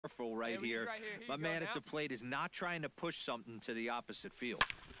Careful right here. My man at the plate is not trying to push something to the opposite field.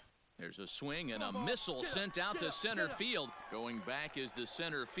 There's a swing and a missile sent out to center field. Going back is the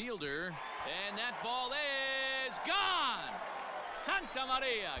center fielder. And that ball is gone! Santa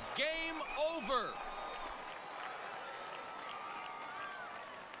Maria, game over.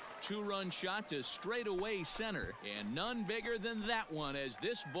 Two-run shot to straightaway center. And none bigger than that one as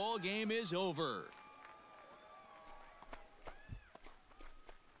this ball game is over.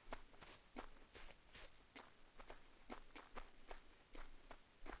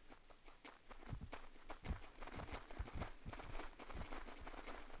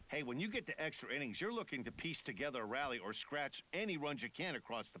 Hey, when you get to extra innings, you're looking to piece together a rally or scratch any runs you can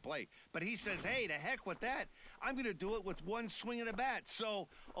across the plate. But he says, hey, to heck with that. I'm going to do it with one swing of the bat. So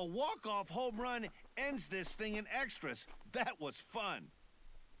a walk-off home run ends this thing in extras. That was fun.